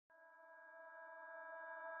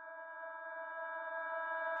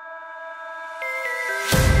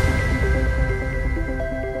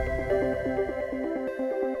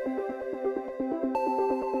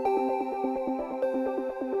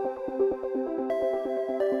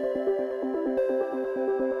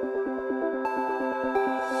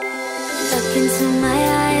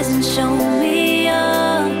show me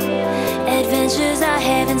all adventures I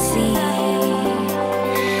haven't seen.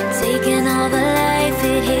 Taking all the life,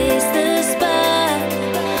 it hits the spot.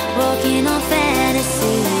 Walking on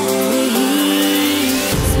fantasy.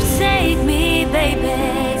 So take me,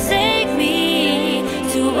 baby, take me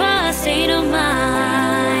to a state of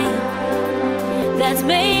mind that's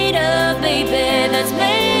made of, baby, that's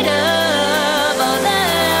made of all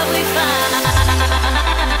that we find.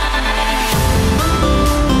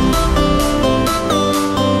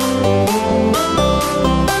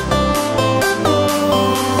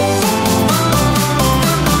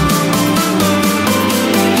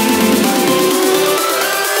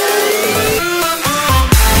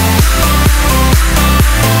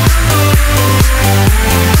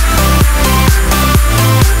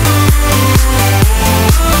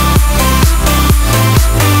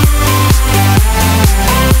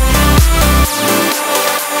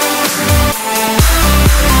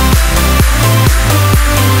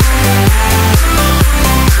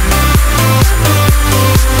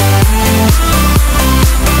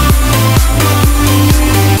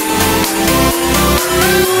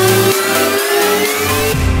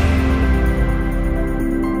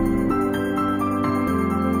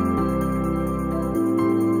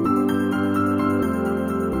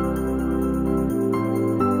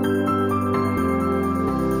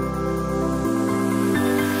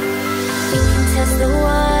 The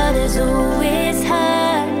water's always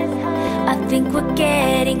high. I think we're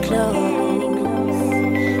getting close.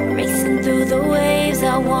 Racing through the waves,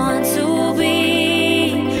 I want to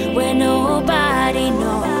be where nobody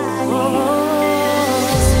knows.